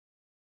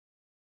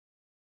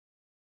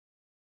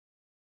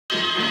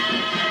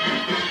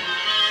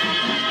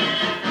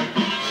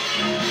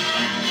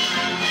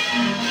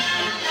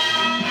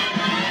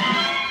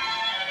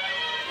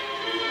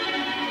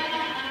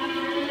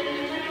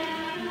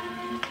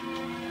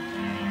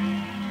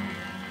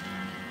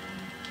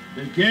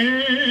The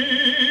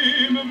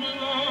game of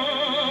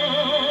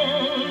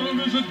love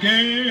is a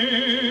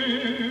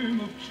game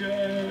of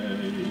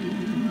chance.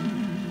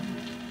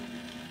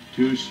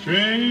 Two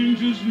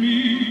strangers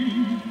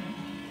meet,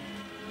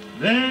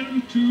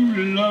 then two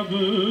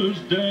lovers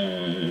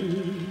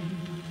dance.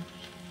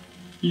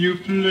 You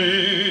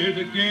play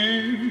the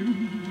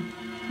game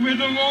with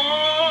the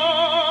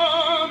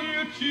one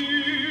you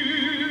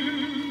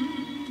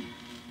choose.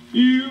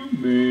 You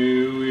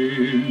may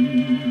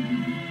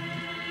win,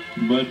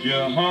 but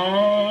your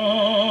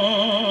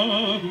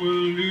heart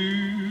will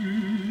lose.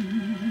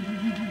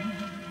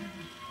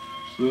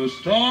 So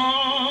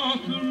start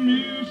the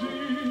music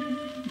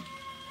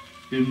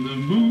in the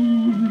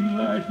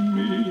moonlight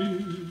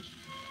mist.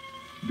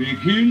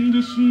 Begin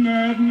this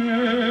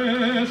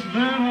madness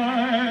that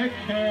I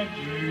can't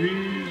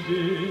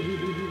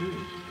resist,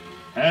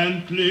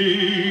 and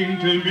cling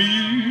to me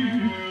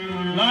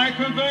like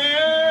a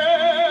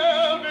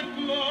velvet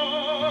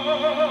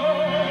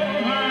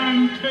glove,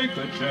 and take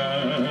a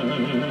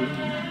chance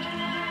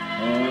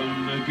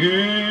on the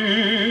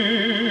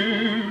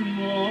game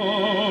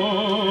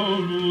of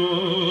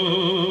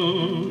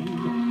love.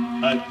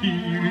 I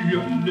feel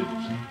your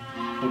lips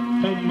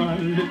upon my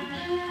lips,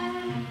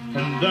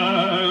 and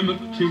I'm a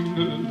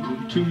tingle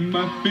to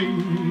my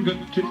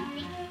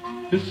fingertips.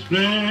 This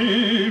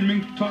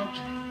flaming touch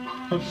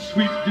of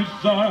sweet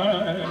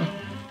desire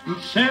will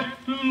set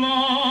the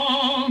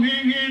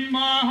longing in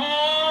my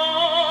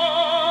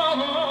heart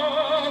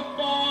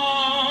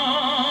afire.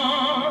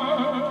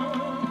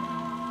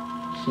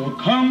 So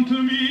come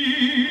to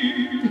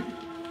me,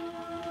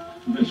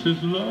 this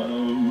is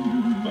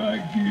love I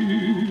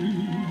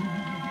give.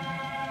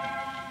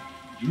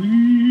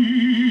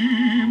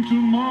 Dream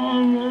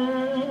tomorrow,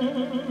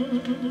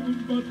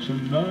 but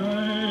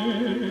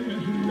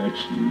tonight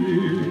let's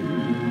live.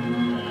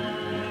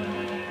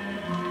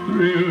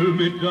 Thrill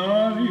me,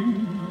 darling,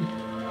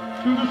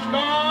 to the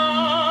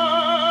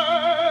skies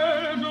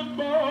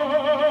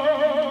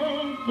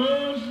above.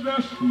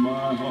 Possess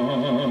my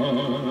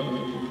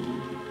heart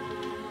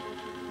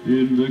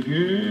in the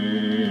game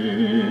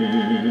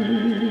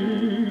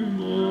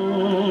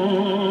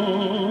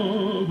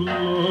of love.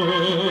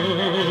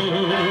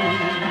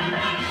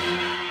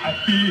 I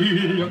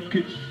feel your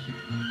kiss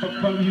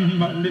upon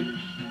my lips,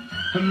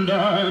 and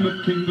I'm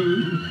a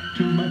tingle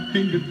to my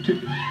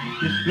fingertips.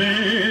 This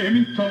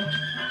flaming touch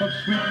of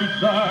sweet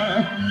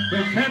desire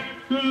will set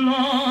the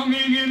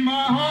longing in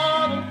my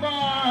heart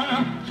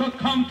afire. So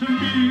come to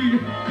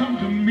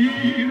me,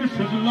 this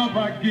is love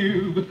I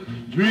give.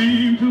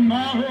 Dream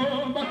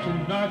tomorrow, but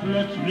tonight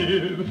let's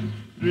live.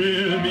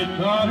 Thrill me,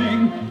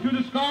 darling, to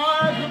the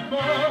skies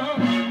above.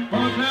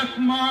 Possess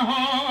my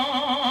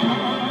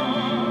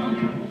heart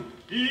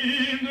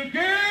in the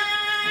game.